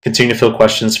Continue to fill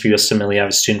questions for USMLE. I have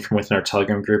a student from within our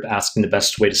Telegram group asking the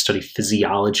best way to study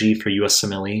physiology for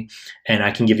USMLE, and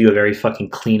I can give you a very fucking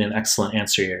clean and excellent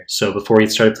answer here. So before we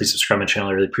get started, please subscribe to my channel.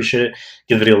 I really appreciate it.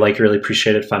 Give the video a like. I really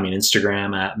appreciate it. Find me on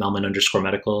Instagram at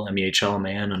Melman_medical,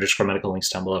 MEHLMAN_medical, links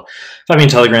down below. Find me on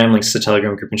Telegram, links to the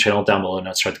Telegram group and channel down below.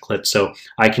 Now start the clip. So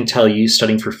I can tell you,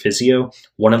 studying for physio,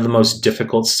 one of the most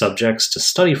difficult subjects to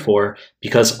study for,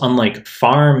 because unlike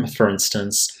pharm, for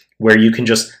instance, where you can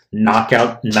just knock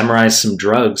out and memorize some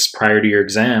drugs prior to your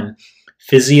exam,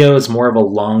 physio is more of a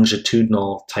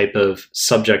longitudinal type of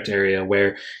subject area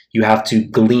where you have to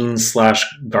glean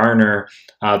 / garner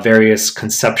various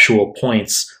conceptual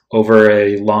points over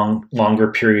a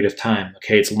longer period of time.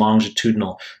 Okay, it's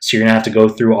longitudinal. So you're gonna have to go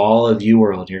through all of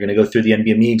UWorld. You're gonna go through the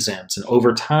NBME exams, and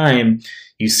over time,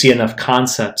 you see enough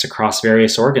concepts across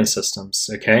various organ systems.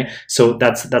 Okay, so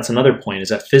that's another point. Is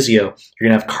that physio, you're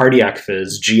gonna have cardiac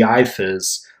phys, GI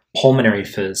phys, pulmonary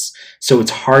phys. So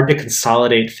it's hard to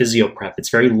consolidate physio prep. It's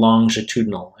very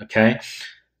longitudinal. Okay.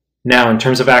 Now, in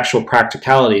terms of actual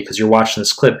practicality, because you're watching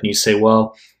this clip and you say,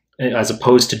 well, as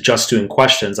opposed to just doing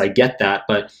questions, I get that,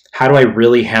 but how do I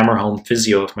really hammer home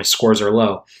physio if my scores are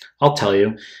low? I'll tell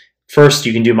you. First,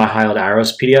 you can do my Highlight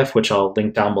Arrows PDF, which I'll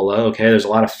link down below. Okay, there's a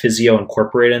lot of physio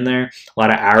incorporated in there, a lot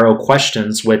of arrow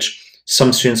questions, which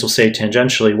some students will say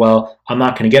tangentially, well, I'm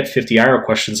not going to get 50 arrow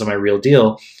questions on my real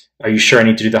deal. Are you sure I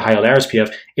need to do the Highlight Arrows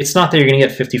PDF? It's not that you're going to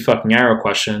get 50 fucking arrow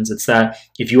questions. It's that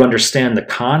if you understand the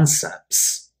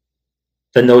concepts,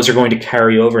 then those are going to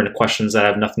carry over into questions that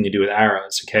have nothing to do with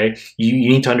arrows, okay? You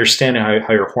need to understand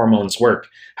how your hormones work,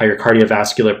 how your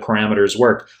cardiovascular parameters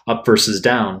work, up versus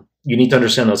down. You need to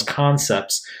understand those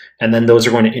concepts, and then those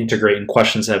are going to integrate in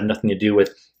questions that have nothing to do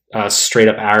with straight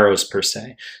up arrows per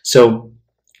se. So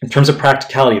in terms of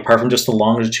practicality, apart from just the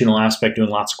longitudinal aspect, doing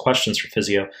lots of questions for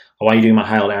physio, I want you doing my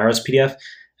Highlight Arrows PDF.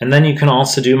 And then you can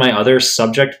also do my other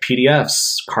subject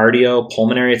PDFs, cardio,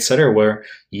 pulmonary, etc., where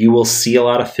you will see a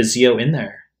lot of physio in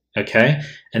there, okay?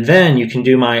 And then you can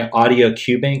do my audio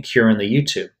cue bank here on the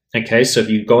YouTube, okay? So if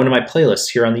you go into my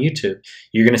playlist here on the YouTube,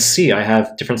 you're gonna see I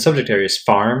have different subject areas,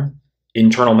 pharm,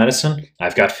 internal medicine,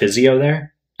 I've got physio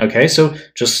there, okay? So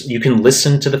just, you can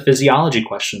listen to the physiology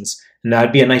questions, and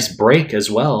that'd be a nice break as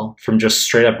well from just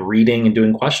straight up reading and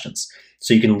doing questions.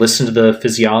 So you can listen to the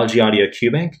physiology audio cue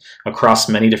bank across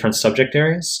many different subject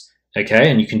areas,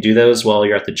 okay? And you can do those while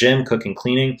you're at the gym, cooking,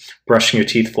 cleaning, brushing your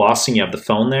teeth, flossing. You have the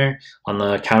phone there on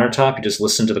the countertop. You just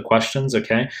listen to the questions,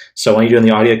 okay? So when you're doing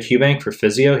the audio cue bank for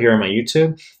physio here on my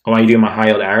YouTube, I want you to do my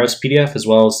Highlight Arrows PDF as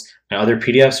well as my other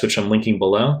PDFs, which I'm linking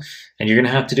below. And you're gonna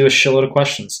have to do a shitload of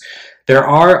questions. There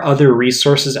are other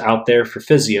resources out there for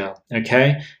physio,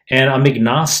 okay? And I'm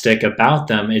agnostic about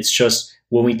them. It's just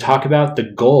when we talk about the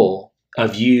goal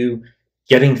of you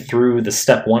getting through the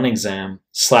step 1 exam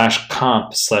 /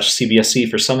 comp / CBSE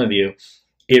for some of you,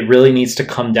 it really needs to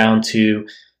come down to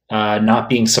not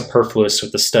being superfluous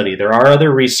with the study. There are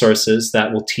other resources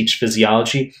that will teach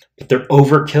physiology, but they're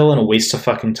overkill and a waste of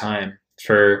fucking time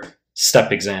for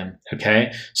step exam,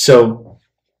 okay? So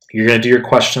you're gonna do your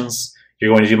questions,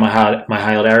 you're going to do my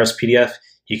Highlight Arrows PDF,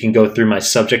 you can go through my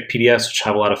subject PDFs, which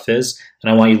have a lot of phys, and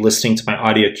I want you listening to my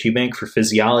audio cue bank for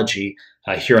physiology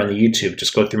here on the YouTube.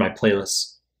 Just go through my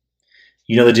playlists.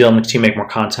 You know the deal. I'm going to continue to make more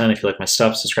content. If you like my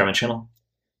stuff, subscribe to my channel.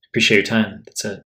 Appreciate your time. That's it.